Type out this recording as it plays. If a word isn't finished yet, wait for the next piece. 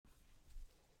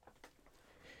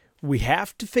We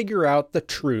have to figure out the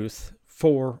truth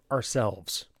for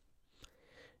ourselves.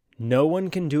 No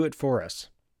one can do it for us.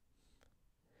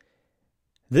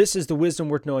 This is the Wisdom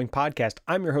Worth Knowing podcast.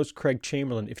 I'm your host, Craig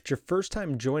Chamberlain. If it's your first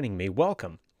time joining me,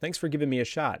 welcome. Thanks for giving me a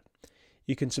shot.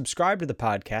 You can subscribe to the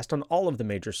podcast on all of the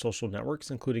major social networks,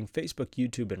 including Facebook,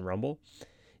 YouTube, and Rumble.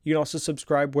 You can also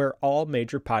subscribe where all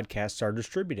major podcasts are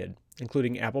distributed,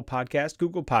 including Apple Podcasts,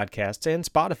 Google Podcasts, and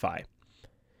Spotify.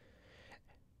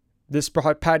 This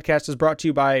podcast is brought to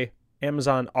you by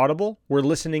Amazon Audible, where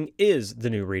listening is the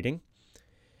new reading.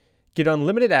 Get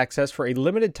unlimited access for a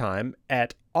limited time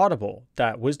at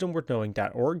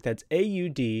audible.wisdomworthknowing.org. That's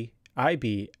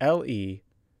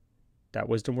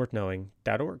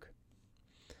audible.wisdomworthknowing.org.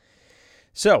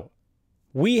 So,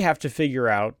 we have to figure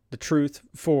out the truth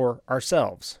for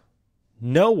ourselves.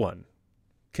 No one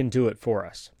can do it for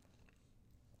us.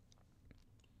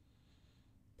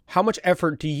 How much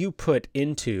effort do you put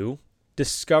into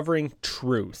discovering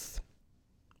truth?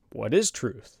 What is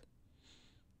truth?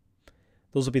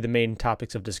 Those will be the main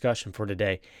topics of discussion for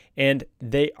today. And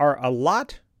they are a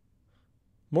lot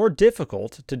more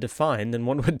difficult to define than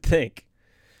one would think.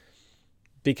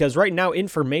 Because right now,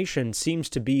 information seems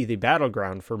to be the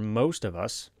battleground for most of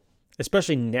us,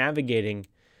 especially navigating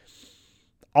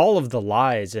all of the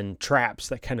lies and traps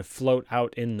that kind of float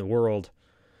out in the world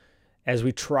as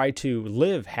we try to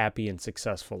live happy and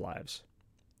successful lives.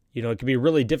 You know, it can be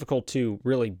really difficult to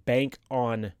really bank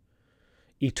on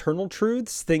eternal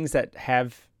truths, things that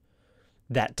have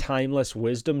that timeless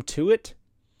wisdom to it.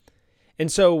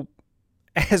 And so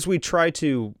as we try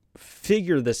to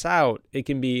figure this out, it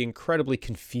can be incredibly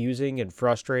confusing and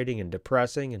frustrating and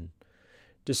depressing and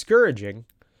discouraging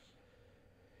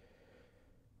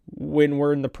when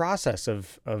we're in the process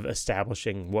of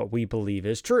establishing what we believe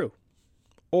is true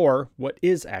or what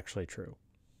is actually true.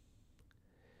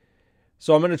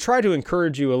 So I'm going to try to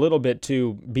encourage you a little bit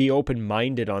to be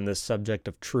open-minded on this subject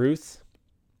of truth,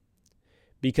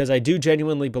 because I do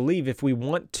genuinely believe if we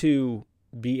want to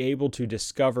be able to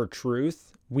discover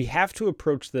truth, we have to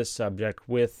approach this subject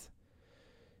with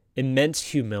immense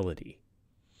humility.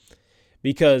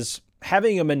 Because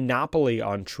having a monopoly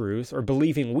on truth, or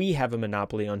believing we have a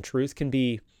monopoly on truth, can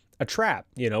be a trap.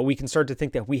 You know, we can start to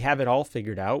think that we have it all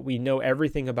figured out. We know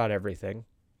everything about everything.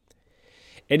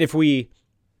 And if we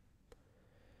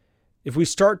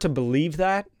start to believe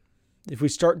that, if we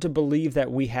start to believe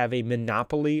that we have a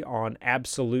monopoly on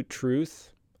absolute truth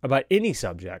about any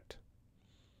subject,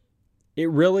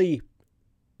 it really,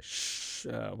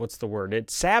 it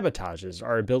sabotages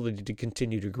our ability to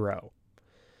continue to grow.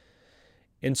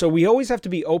 And so we always have to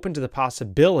be open to the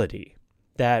possibility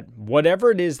that whatever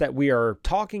it is that we are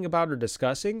talking about or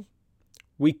discussing,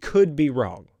 we could be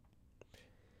wrong.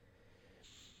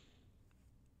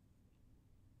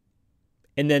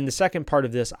 And then the second part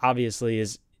of this, obviously,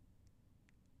 is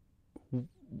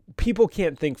people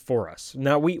can't think for us.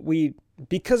 Now, we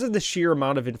because of the sheer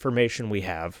amount of information we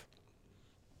have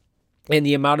and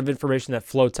the amount of information that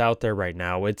floats out there right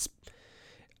now,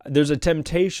 there's a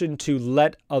temptation to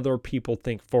let other people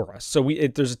think for us. So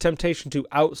there's a temptation to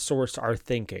outsource our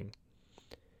thinking.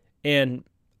 And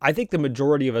I think the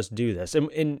majority of us do this.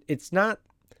 And it's not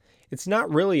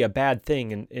really a bad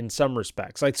thing in some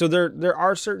respects. Like, so there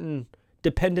are certain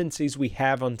dependencies we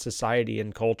have on society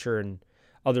and culture and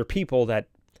other people that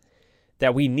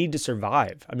we need to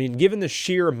survive. I mean, given the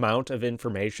sheer amount of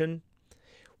information,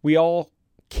 we all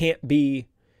can't be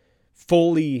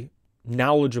fully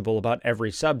knowledgeable about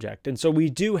every subject. And so we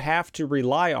do have to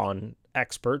rely on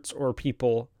experts or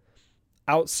people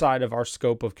outside of our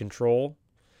scope of control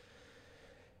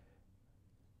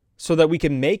so that we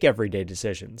can make everyday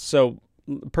decisions. So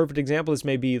perfect example is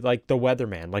maybe like the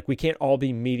weatherman. Like, we can't all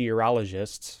be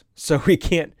meteorologists, so we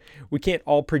can't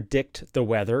all predict the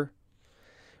weather.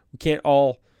 We can't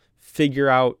all figure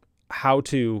out how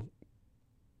to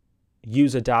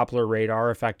use a Doppler radar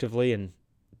effectively and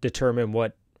determine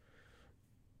what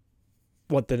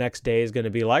the next day is going to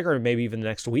be like, or maybe even the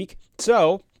next week.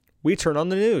 So we turn on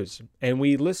the news and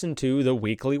we listen to the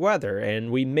weekly weather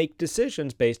and we make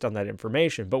decisions based on that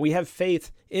information. But we have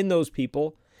faith in those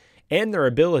people and their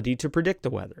ability to predict the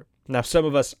weather. Now, some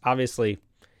of us obviously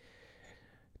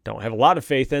don't have a lot of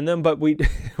faith in them, but we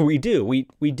do.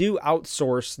 We do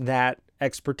outsource that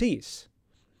expertise.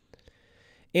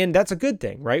 And that's a good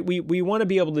thing, right? We want to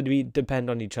be able to depend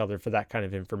on each other for that kind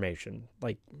of information,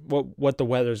 like what the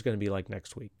weather is going to be like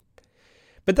next week.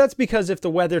 But that's because if the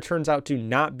weather turns out to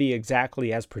not be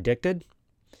exactly as predicted,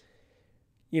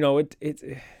 you know,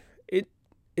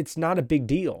 it's not a big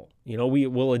deal. You know, we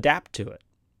will adapt to it.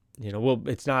 You know,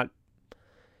 it's not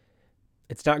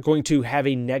It's not going to have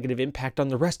a negative impact on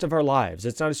the rest of our lives.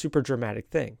 It's not a super dramatic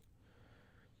thing.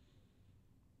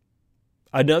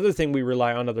 Another thing we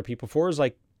rely on other people for is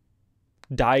like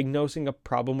diagnosing a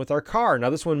problem with our car. Now,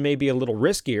 this one may be a little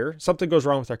riskier. Something goes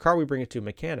wrong with our car, we bring it to a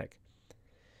mechanic.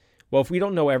 Well, if we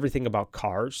don't know everything about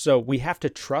cars, so we have to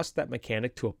trust that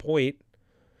mechanic to a point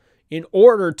in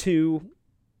order to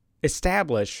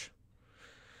establish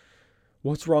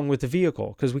what's wrong with the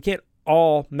vehicle, because we can't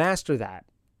all master that.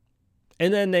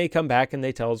 And then they come back and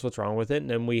they tell us what's wrong with it, and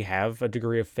then we have a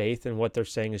degree of faith in what they're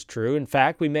saying is true. In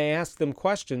fact, we may ask them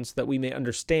questions that we may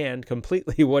understand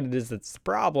completely what it is that's the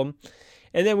problem,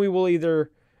 and then we will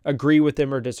either agree with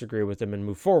them or disagree with them and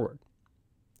move forward.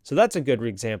 So that's a good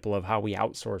example of how we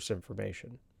outsource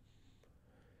information.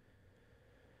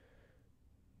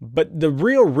 But the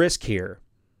real risk here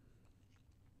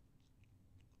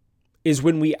is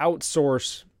when we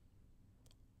outsource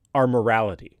our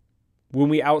morality, when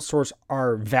we outsource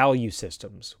our value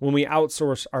systems, when we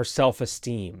outsource our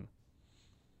self-esteem.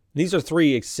 These are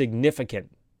three significant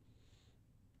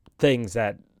things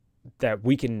that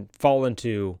we can fall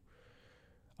into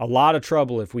a lot of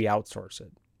trouble if we outsource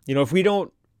it. You know, if we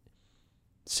don't,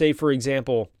 say, for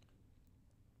example,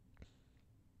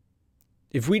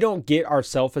 if we don't get our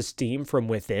self-esteem from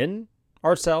within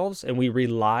ourselves and we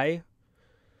rely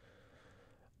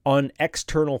on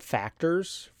external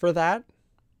factors for that,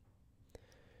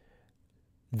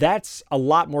 that's a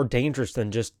lot more dangerous than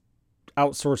just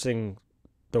outsourcing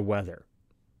the weather.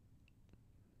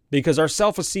 Because our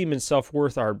self-esteem and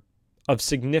self-worth are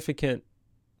significantly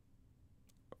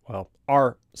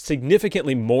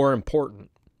more important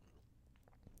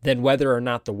than whether or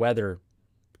not the weather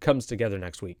comes together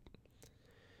next week.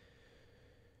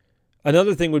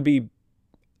 Another thing would be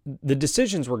the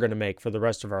decisions we're going to make for the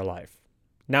rest of our life.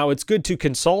 Now, it's good to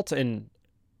consult and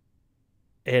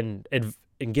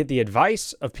get the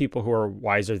advice of people who are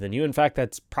wiser than you. In fact,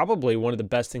 that's probably one of the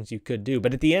best things you could do.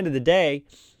 But at the end of the day,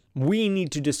 we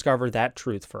need to discover that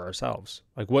truth for ourselves.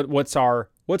 Like what's our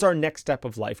next step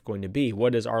of life going to be?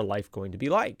 What is our life going to be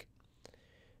like?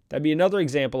 That'd be another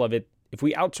example of it. If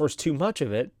we outsource too much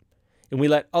of it and we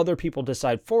let other people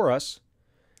decide for us,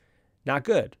 not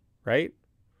good, right?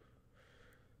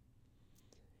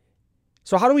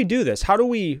 So how do we do this? How do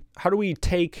we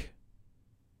take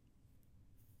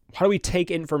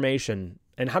information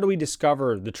and how do we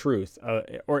discover the truth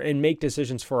and make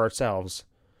decisions for ourselves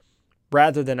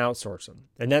rather than outsource them?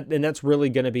 And that's really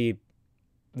going to be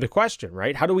the question,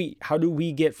 right? How do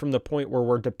we get from the point where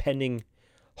we're depending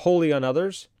wholly on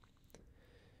others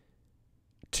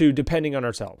to depending on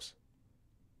ourselves?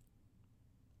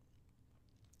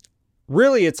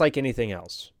 Really, it's like anything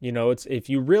else. You know, it's if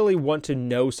you really want to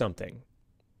know something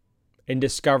and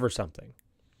discover something,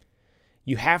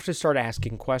 you have to start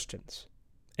asking questions.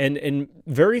 And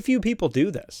very few people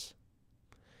do this.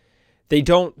 They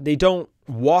don't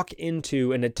walk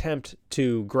into an attempt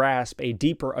to grasp a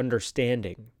deeper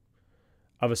understanding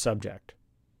of a subject.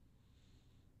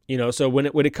 You know, so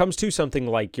when it comes to something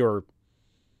like your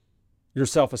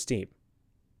self-esteem,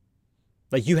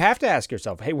 like you have to ask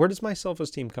yourself, hey, where does my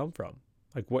self-esteem come from?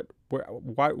 Like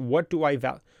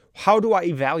how do I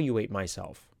evaluate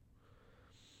myself?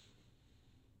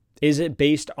 Is it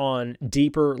based on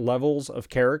deeper levels of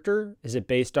character? Is it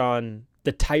based on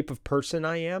the type of person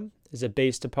I am? Is it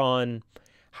based upon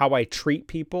how I treat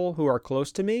people who are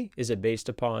close to me? Is it based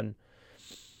upon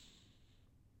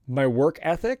my work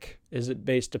ethic? Is it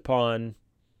based upon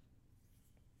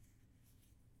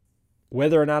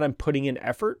whether or not I'm putting in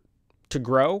effort to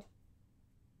grow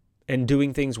and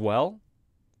doing things well?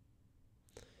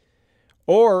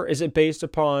 Or is it based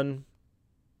upon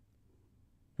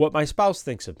what my spouse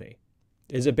thinks of me?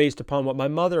 Is it based upon what my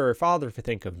mother or father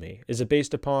think of me? Is it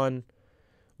based upon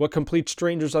what complete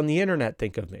strangers on the internet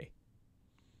think of me?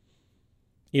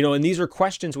 You know, and these are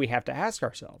questions we have to ask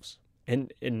ourselves.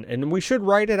 And we should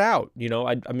write it out. You know,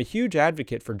 I'm a huge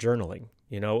advocate for journaling,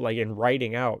 you know, like in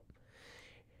writing out.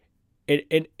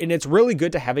 And it's really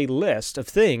good to have a list of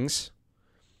things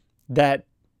that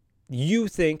you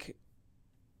think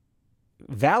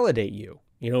validate you,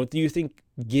 you know, you think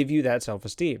give you that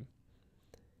self-esteem.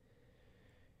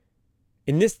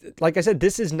 And this, like I said,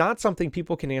 this is not something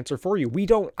people can answer for you.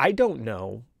 I don't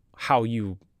know how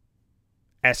you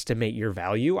estimate your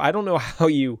value. I don't know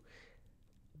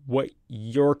what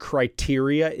your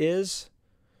criteria is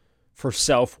for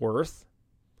self-worth.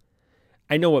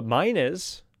 I know what mine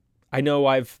is. I know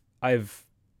I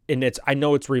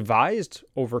know it's revised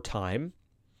over time.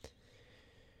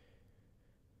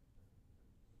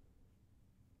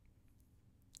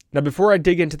 Now, before I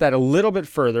dig into that a little bit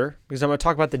further, because I'm going to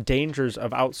talk about the dangers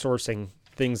of outsourcing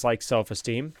things like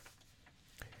self-esteem.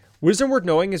 Wisdom Worth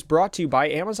Knowing is brought to you by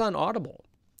Amazon Audible.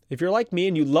 If you're like me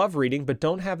and you love reading but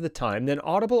don't have the time, then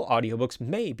Audible audiobooks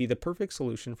may be the perfect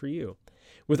solution for you.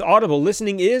 With Audible,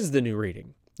 listening is the new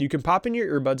reading. You can pop in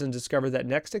your earbuds and discover that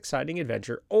next exciting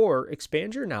adventure, or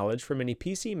expand your knowledge from any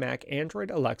PC, Mac, Android,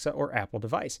 Alexa, or Apple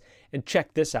device. And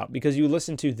check this out, because you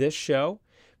listen to this show,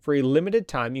 for a limited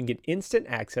time, you can get instant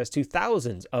access to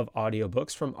thousands of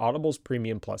audiobooks from Audible's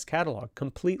Premium Plus catalog,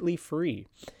 completely free.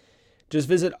 Just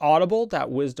visit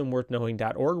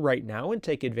audible.wisdomworthknowing.org right now and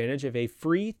take advantage of a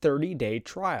free 30-day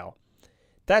trial.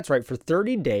 That's right, for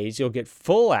 30 days, you'll get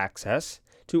full access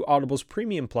to Audible's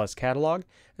Premium Plus catalog,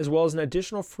 as well as an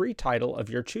additional free title of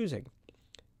your choosing.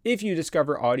 If you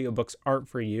discover audiobooks aren't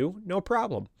for you, no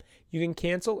problem. You can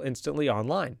cancel instantly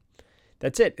online.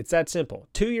 That's it. It's that simple.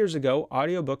 2 years ago,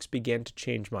 audiobooks began to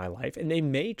change my life, and they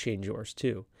may change yours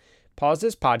too. Pause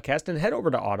this podcast and head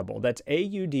over to Audible. That's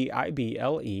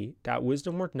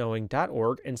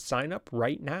audible.wisdomworthknowing.org and sign up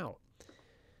right now.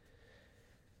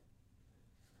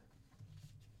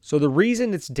 So the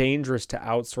reason it's dangerous to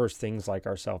outsource things like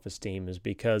our self-esteem is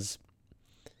because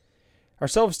our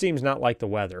self-esteem is not like the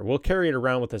weather. We'll carry it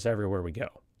around with us everywhere we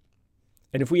go.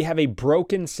 And if we have a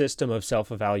broken system of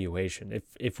self-evaluation,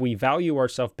 if we value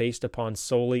ourselves based upon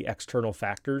solely external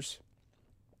factors,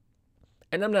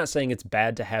 and I'm not saying it's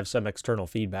bad to have some external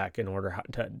feedback in order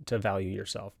to value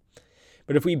yourself,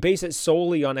 but if we base it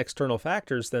solely on external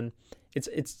factors, then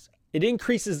it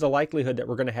increases the likelihood that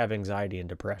we're going to have anxiety and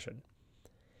depression.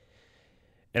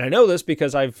 And I know this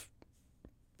because I've,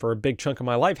 for a big chunk of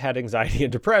my life, had anxiety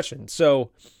and depression.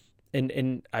 So,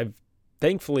 and I've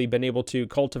thankfully been able to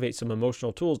cultivate some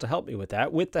emotional tools to help me with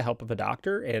that, with the help of a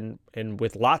doctor and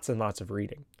with lots and lots of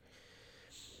reading.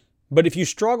 But if you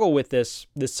struggle with this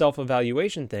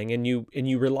self-evaluation thing and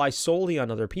you rely solely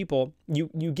on other people,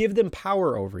 you give them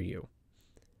power over you.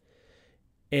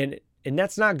 And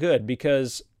that's not good,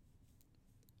 because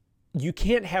you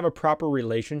can't have a proper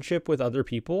relationship with other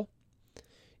people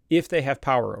if they have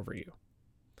power over you.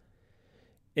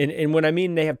 And when I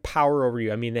mean they have power over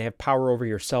you, I mean they have power over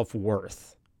your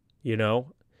self-worth. You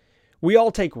know, we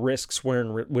all take risks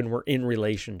when we're in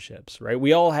relationships, right?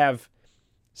 We all have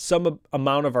some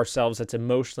amount of ourselves that's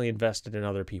emotionally invested in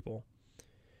other people.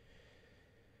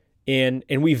 And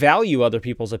we value other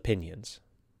people's opinions,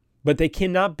 but they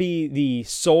cannot be the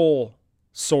sole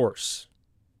source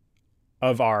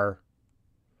of our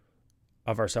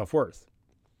self-worth.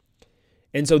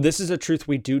 And so this is a truth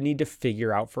we do need to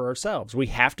figure out for ourselves. We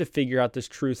have to figure out this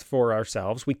truth for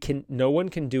ourselves. No one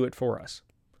can do it for us.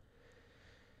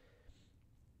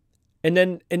 And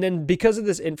then because of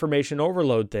this information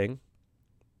overload thing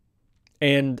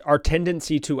and our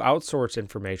tendency to outsource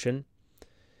information,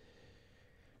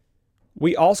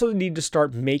 we also need to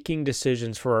start making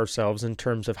decisions for ourselves in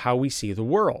terms of how we see the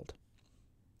world.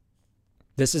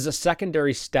 This is a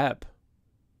secondary step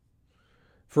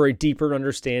for a deeper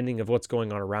understanding of what's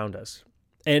going on around us.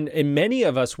 And many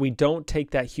of us, we don't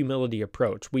take that humility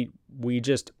approach. We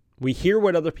hear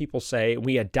what other people say, and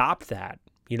we adopt that.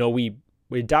 You know, we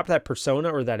adopt that persona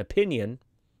or that opinion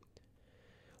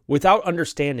without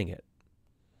understanding it.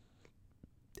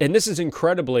 And this is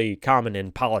incredibly common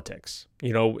in politics.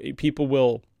 You know, people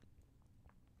will,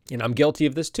 and I'm guilty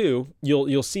of this too,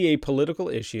 you'll see a political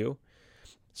issue.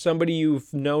 Somebody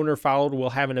you've known or followed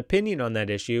will have an opinion on that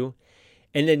issue,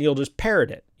 and then you'll just parrot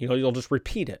it. You know, you'll just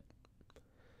repeat it.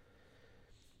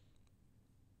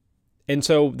 And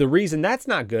so the reason that's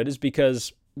not good is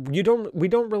because we don't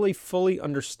really fully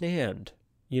understand,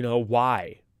 you know,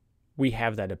 why we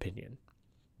have that opinion.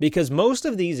 Because most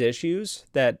of these issues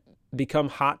that become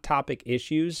hot topic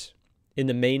issues in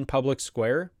the main public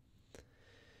square,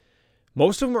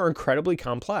 most of them are incredibly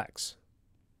complex.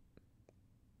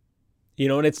 You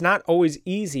know, and it's not always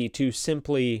easy to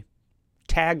simply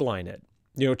tagline it,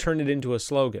 you know, turn it into a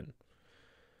slogan.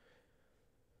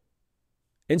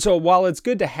 And so while it's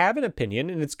good to have an opinion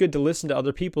and it's good to listen to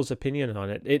other people's opinion on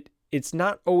it, it's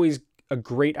not always a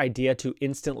great idea to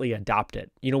instantly adopt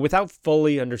it, you know, without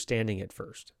fully understanding it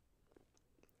first.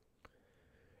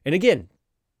 And again,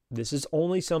 this is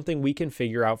only something we can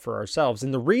figure out for ourselves.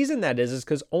 And the reason that is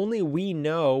because only we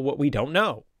know what we don't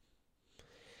know.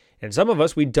 And some of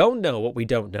us, we don't know what we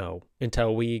don't know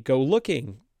until we go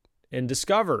looking and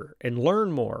discover and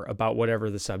learn more about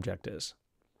whatever the subject is.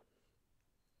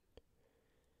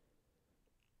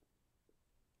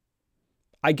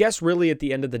 I guess really at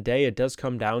the end of the day, it does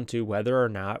come down to whether or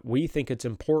not we think it's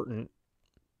important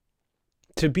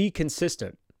to be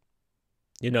consistent,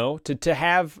 you know, to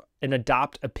have and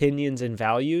adopt opinions and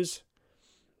values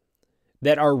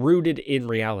that are rooted in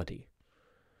reality.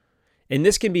 And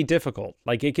this can be difficult.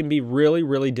 Like, it can be really,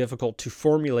 really difficult to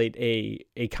formulate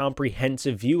a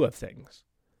comprehensive view of things.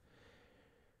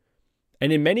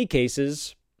 And in many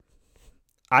cases,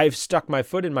 I've stuck my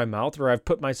foot in my mouth, or I've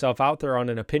put myself out there on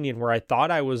an opinion where I thought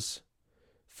I was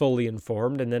fully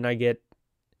informed, and then I get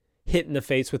hit in the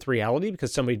face with reality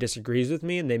because somebody disagrees with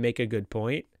me and they make a good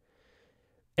point.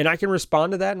 And I can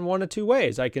respond to that in one of two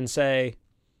ways. I can say,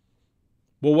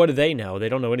 well, what do they know? They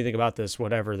don't know anything about this,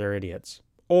 whatever, they're idiots.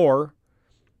 Or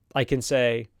I can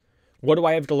say, what do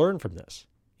I have to learn from this?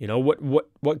 You know,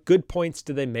 what good points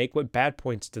do they make? What bad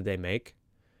points do they make?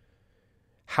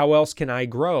 How else can I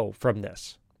grow from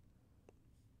this?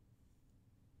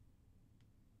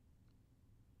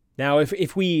 Now,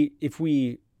 if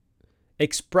we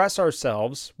express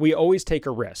ourselves, we always take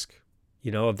a risk,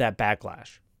 you know, of that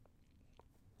backlash.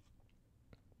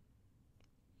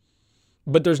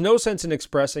 But there's no sense in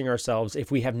expressing ourselves if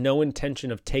we have no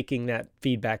intention of taking that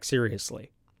feedback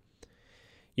seriously.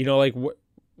 You know, like,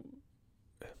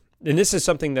 and this is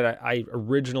something that I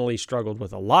originally struggled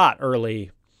with a lot early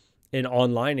in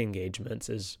online engagements,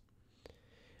 is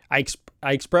I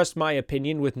expressed my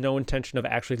opinion with no intention of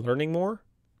actually learning more.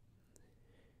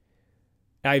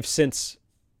 I've since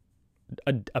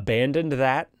abandoned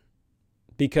that,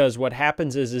 because what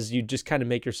happens is you just kind of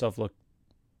make yourself look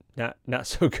not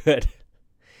so good.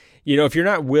 You know, if you're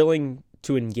not willing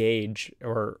to engage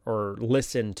or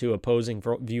listen to opposing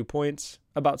viewpoints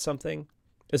about something,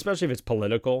 especially if it's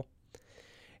political,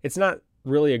 it's not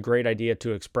really a great idea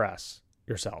to express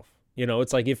yourself. You know,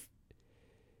 it's like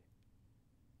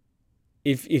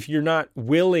if you're not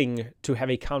willing to have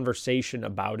a conversation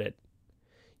about it,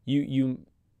 you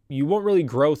won't really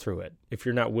grow through it if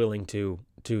you're not willing to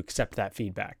accept that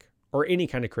feedback or any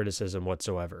kind of criticism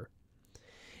whatsoever.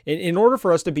 In order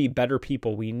for us to be better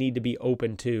people, we need to be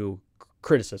open to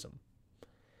criticism.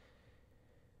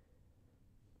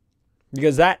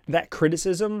 Because that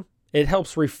criticism, it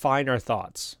helps refine our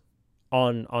thoughts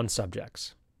on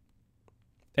subjects.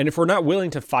 And if we're not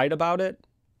willing to fight about it,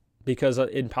 because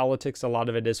in politics a lot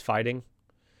of it is fighting,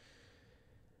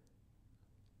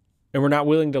 and we're not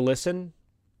willing to listen,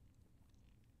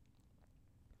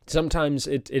 sometimes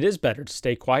it is better to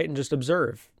stay quiet and just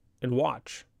observe and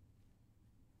watch.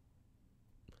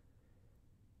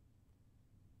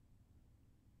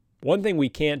 One thing we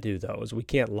can't do, though, is we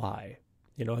can't lie.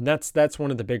 You know, and that's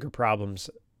one of the bigger problems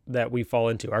that we fall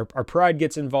into. Our pride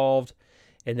gets involved,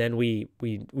 and then we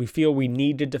feel we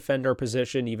need to defend our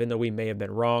position even though we may have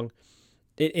been wrong.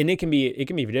 It can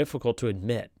be difficult to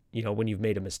admit, you know, when you've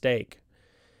made a mistake.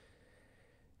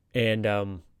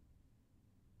 And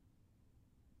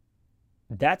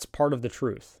that's part of the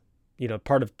truth. You know,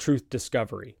 part of truth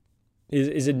discovery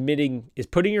is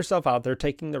putting yourself out there,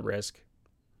 taking the risk.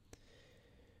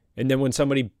 And then when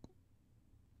somebody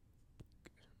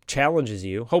challenges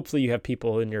you, hopefully you have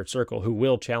people in your circle who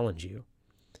will challenge you.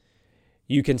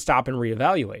 You can stop and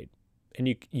reevaluate,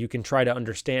 and you can try to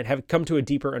understand, come to a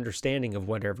deeper understanding of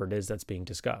whatever it is that's being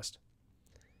discussed.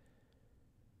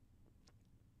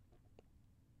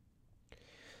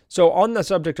 So on the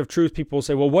subject of truth, people will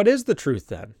say, well, what is the truth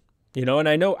then? You know, and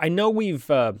I know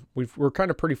we're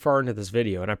kind of pretty far into this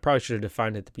video, and I probably should have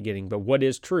defined it at the beginning, but what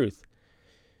is truth?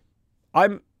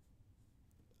 I've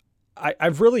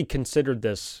really considered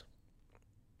this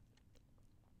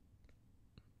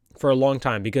for a long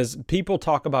time, because people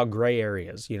talk about gray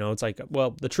areas. You know, it's like,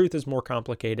 well, the truth is more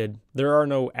complicated. There are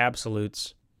no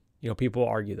absolutes. You know, people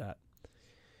argue that.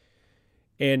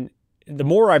 And the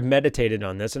more I've meditated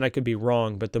on this, and I could be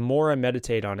wrong, but the more I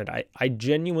meditate on it, I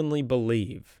genuinely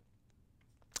believe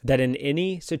that in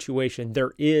any situation,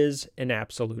 there is an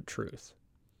absolute truth.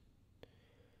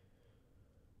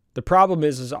 The problem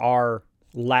is our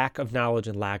lack of knowledge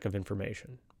and lack of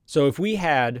information. So if we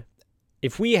had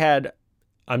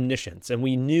omniscience and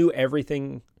we knew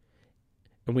everything,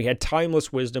 and we had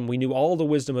timeless wisdom, we knew all the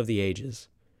wisdom of the ages,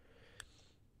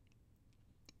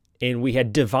 and we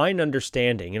had divine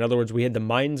understanding, in other words, we had the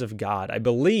minds of God, I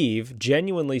believe,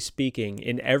 genuinely speaking,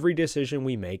 in every decision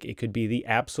we make, it could be the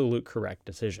absolute correct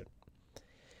decision.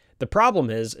 The problem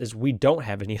is we don't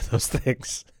have any of those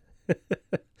things.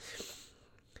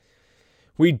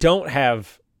 We don't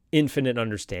have infinite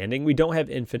understanding. We don't have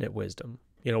infinite wisdom.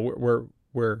 You know,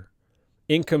 we're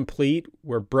incomplete.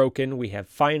 We're broken. We have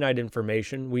finite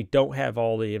information. We don't have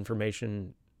all the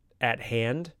information at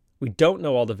hand. We don't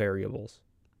know all the variables.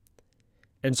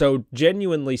 And so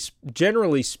generally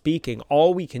speaking,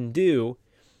 all we can do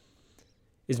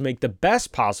is make the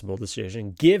best possible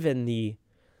decision given the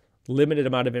limited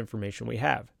amount of information we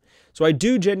have. So I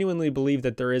do genuinely believe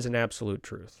that there is an absolute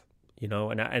truth.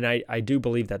 I do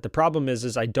believe that. The problem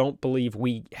is I don't believe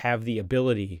we have the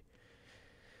ability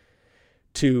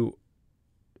to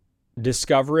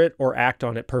discover it or act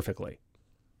on it perfectly.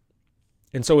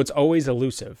 And so it's always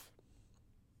elusive.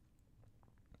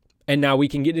 And now we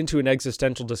can get into an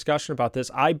existential discussion about this.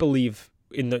 I believe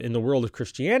in the world of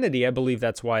Christianity, I believe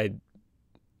that's why,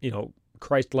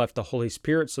 Christ left the Holy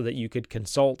Spirit so that you could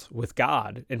consult with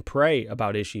God and pray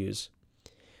about issues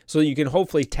so that you can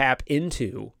hopefully tap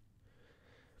into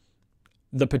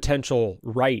the potential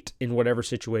right in whatever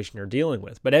situation you're dealing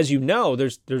with. But as you know,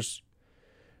 there's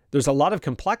a lot of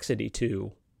complexity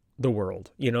to the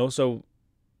world, so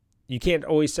you can't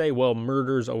always say, well,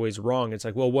 murder's always wrong. It's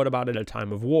like, well, what about at a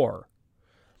time of war?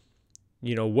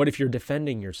 What if you're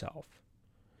defending yourself?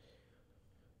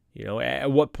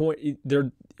 At what point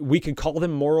we could call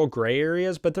them moral gray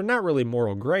areas, but they're not really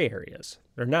moral gray areas.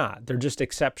 They're not. They're just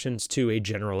exceptions to a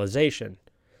generalization.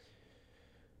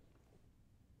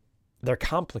 They're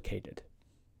complicated.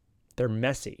 They're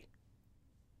messy.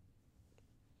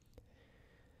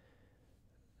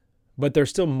 But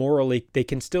they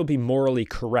can still be morally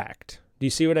correct. Do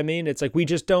you see what I mean? It's like we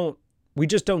just don't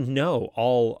know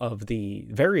all of the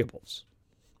variables.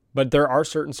 But there are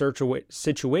certain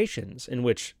situations in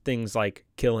which things like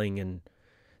killing and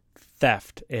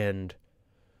theft and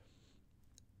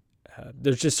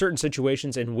there's just certain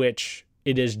situations in which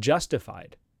it is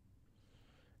justified.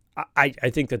 I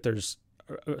think that there's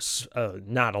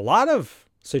not a lot of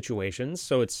situations,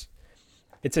 so it's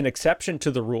an exception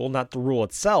to the rule, not the rule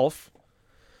itself.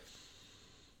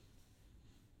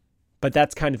 But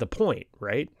that's kind of the point,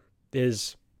 right?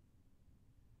 Is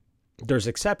there's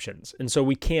exceptions. And so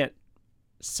we can't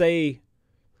say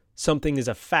something is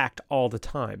a fact all the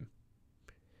time.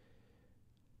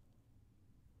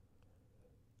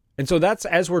 And so that's,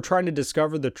 as we're trying to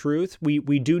discover the truth, we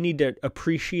do need to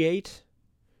appreciate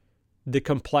the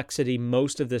complexity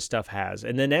most of this stuff has.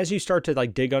 And then as you start to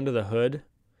dig under the hood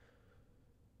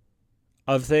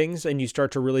of things and you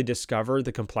start to really discover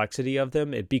the complexity of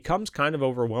them, it becomes kind of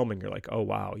overwhelming. You're like, oh,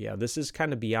 wow, yeah, this is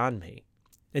kind of beyond me.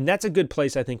 And that's a good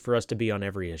place, I think, for us to be on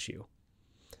every issue.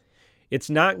 It's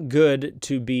not good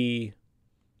to be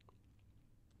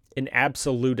an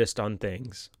absolutist on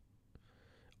things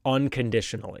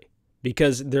unconditionally,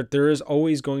 because there is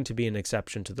always going to be an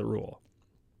exception to the rule.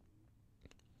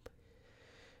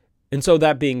 And so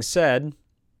that being said,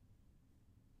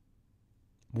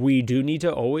 we do need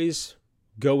to always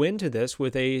go into this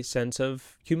with a sense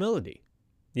of humility,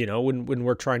 when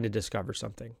we're trying to discover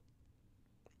something.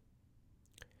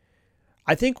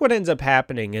 I think what ends up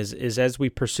happening is as we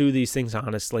pursue these things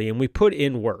honestly and we put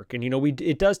in work, and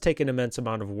it does take an immense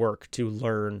amount of work to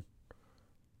learn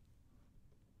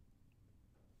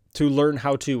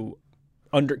how to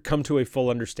come to a full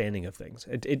understanding of things.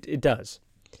 It does.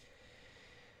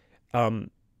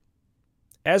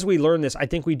 As we learn this, I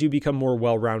think we do become more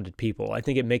well-rounded people. I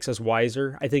think it makes us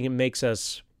wiser. I think it makes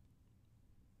us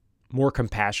more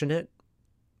compassionate,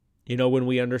 when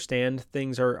we understand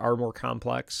things are more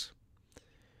complex.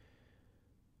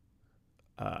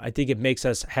 I think it makes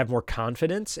us have more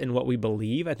confidence in what we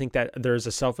believe. I think that there's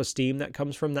a self-esteem that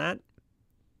comes from that,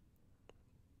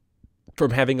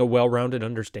 from having a well-rounded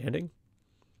understanding.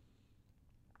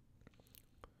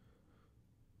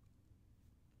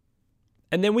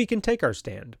 And then we can take our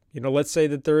stand. Let's say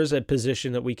that there is a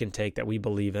position that we can take that we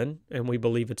believe in, and we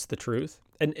believe it's the truth.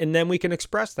 And then we can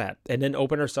express that and then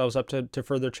open ourselves up to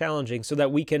further challenging so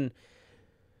that we can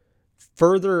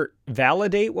further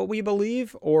validate what we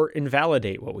believe or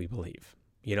invalidate what we believe.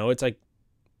 It's like,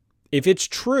 if it's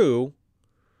true,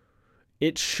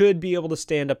 it should be able to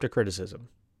stand up to criticism.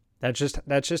 That's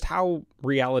just how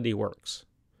reality works.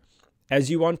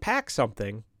 As you unpack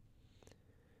something,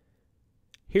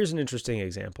 here's an interesting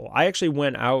example. I actually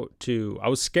I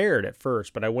was scared at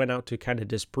first, but I went out to kind of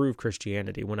disprove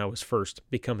Christianity when I was first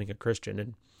becoming a Christian.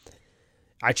 And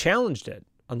I challenged it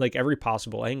on every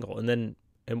possible angle. And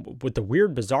what the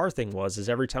weird, bizarre thing is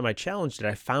every time I challenged it,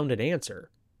 I found an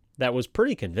answer that was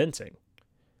pretty convincing.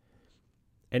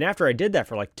 And after I did that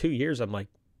for 2 years, I'm like,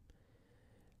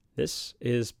 this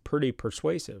is pretty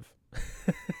persuasive.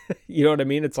 You know what I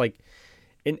mean? It's like,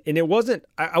 and it wasn't,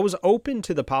 I was open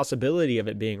to the possibility of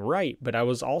it being right, but I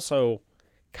was also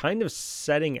kind of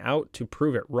setting out to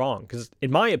prove it wrong. Because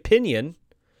in my opinion,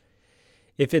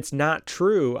 if it's not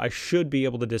true, I should be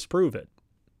able to disprove it.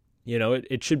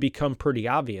 It should become pretty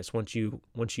obvious once you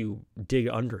dig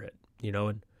under it,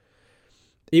 and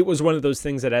it was one of those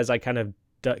things that as I kind of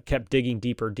kept digging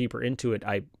deeper into it,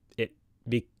 it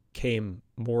became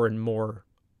more and more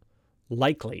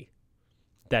likely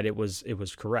that it was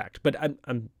correct. But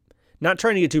I'm Not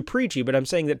trying to get too preachy, but I'm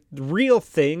saying that real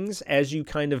things, as you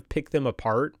kind of pick them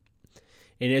apart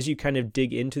and as you kind of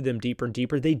dig into them deeper and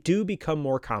deeper, they do become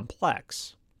more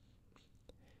complex.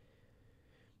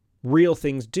 Real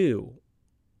things do.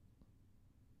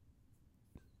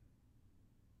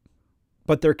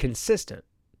 But they're consistent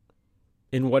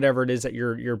in whatever it is that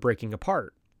you're breaking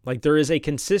apart. Like there is a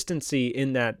consistency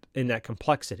in that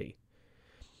complexity.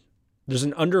 There's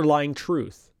an underlying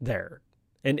truth there.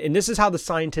 And this is how the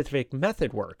scientific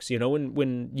method works. You know,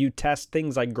 when you test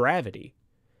things like gravity.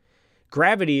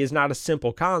 Gravity is not a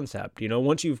simple concept. You know,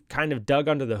 once you've kind of dug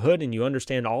under the hood and you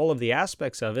understand all of the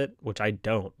aspects of it, which I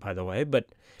don't, by the way, but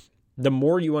the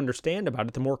more you understand about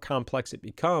it, the more complex it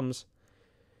becomes.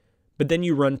 But then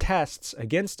you run tests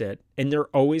against it, and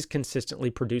they're always consistently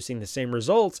producing the same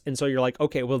results. And so you're like,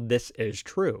 okay, well, this is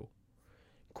true.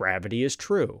 Gravity is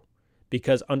true.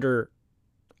 Because under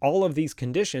all of these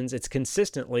conditions, it's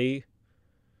consistently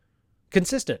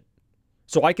consistent.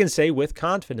 So I can say with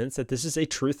confidence that this is a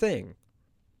true thing.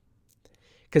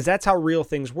 Because that's how real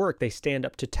things work. They stand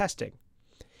up to testing.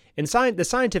 And the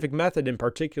scientific method in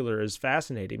particular is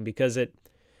fascinating because it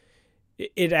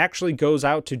actually goes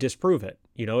out to disprove it.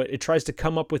 You know, it tries to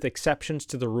come up with exceptions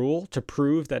to the rule to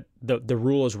prove that the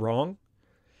rule is wrong.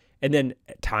 And then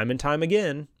time and time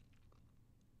again,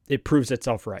 it proves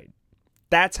itself right.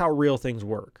 That's how real things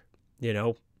work, you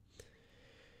know.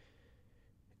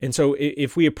 And so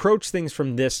if we approach things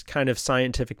from this kind of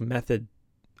scientific method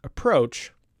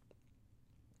approach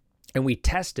and we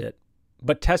test it,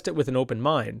 but test it with an open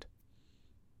mind,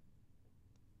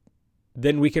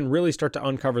 then we can really start to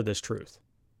uncover this truth.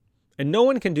 And no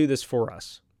one can do this for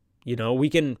us. You know, we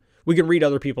can read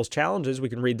other people's challenges, we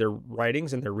can read their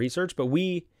writings and their research, but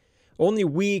only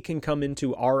we can come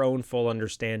into our own full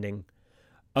understanding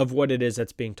of what it is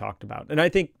that's being talked about. And I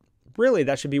think really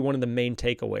that should be one of the main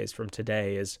takeaways from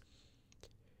today is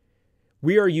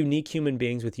we are unique human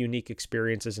beings with unique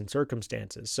experiences and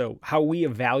circumstances. So how we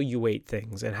evaluate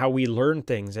things and how we learn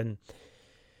things and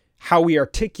how we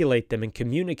articulate them and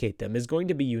communicate them is going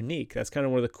to be unique. That's kind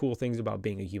of one of the cool things about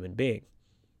being a human being.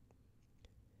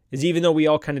 Is even though we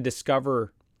all kind of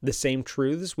discover the same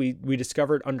truths, we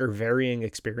discover it under varying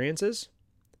experiences.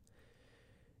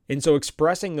 And so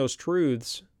expressing those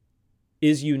truths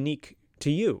is unique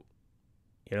to you.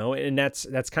 You know, and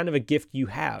that's kind of a gift you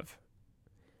have.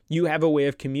 You have a way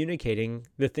of communicating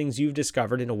the things you've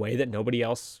discovered in a way that nobody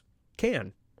else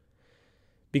can.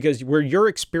 Because where your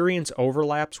experience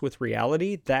overlaps with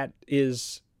reality, that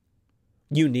is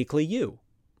uniquely you.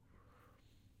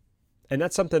 And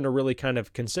that's something to really kind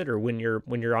of consider when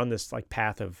you're on this like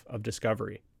path of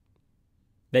discovery.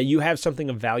 That you have something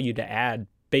of value to add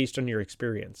based on your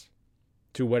experience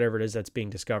to whatever it is that's being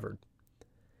discovered.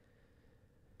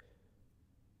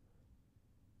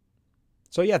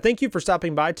 So yeah, thank you for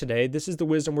stopping by today. This is the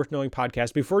Wisdom Worth Knowing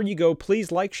podcast. Before you go,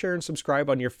 please like, share, and subscribe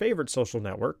on your favorite social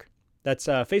network. That's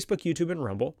Facebook, YouTube, and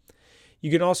Rumble.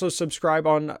 You can also subscribe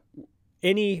on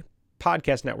any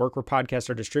podcast network where podcasts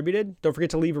are distributed. Don't forget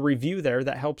to leave a review there.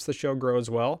 That helps the show grow as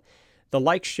well. The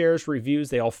likes, shares, reviews,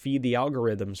 they all feed the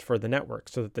algorithms for the network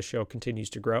so that the show continues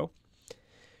to grow.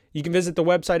 You can visit the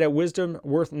website at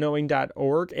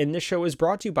wisdomworthknowing.org. And this show is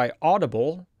brought to you by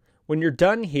Audible. When you're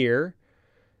done here,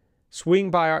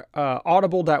 swing by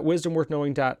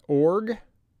audible.wisdomworthknowing.org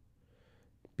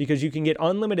because you can get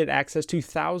unlimited access to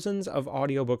thousands of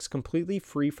audiobooks completely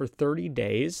free for 30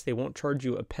 days. They won't charge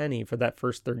you a penny for that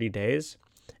first 30 days,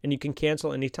 and you can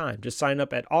cancel anytime. Just sign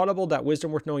up at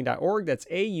audible.wisdomworthknowing.org. That's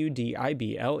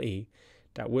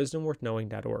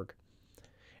audible.wisdomworthknowing.org.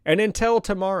 And until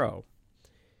tomorrow,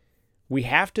 we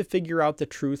have to figure out the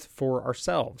truth for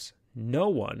ourselves. No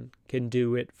one can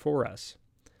do it for us.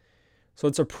 So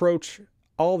let's approach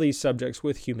all these subjects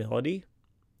with humility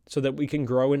so that we can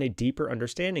grow in a deeper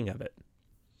understanding of it.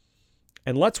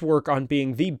 And let's work on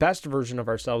being the best version of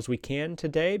ourselves we can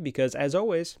today because, as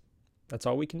always, that's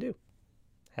all we can do.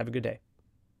 Have a good day.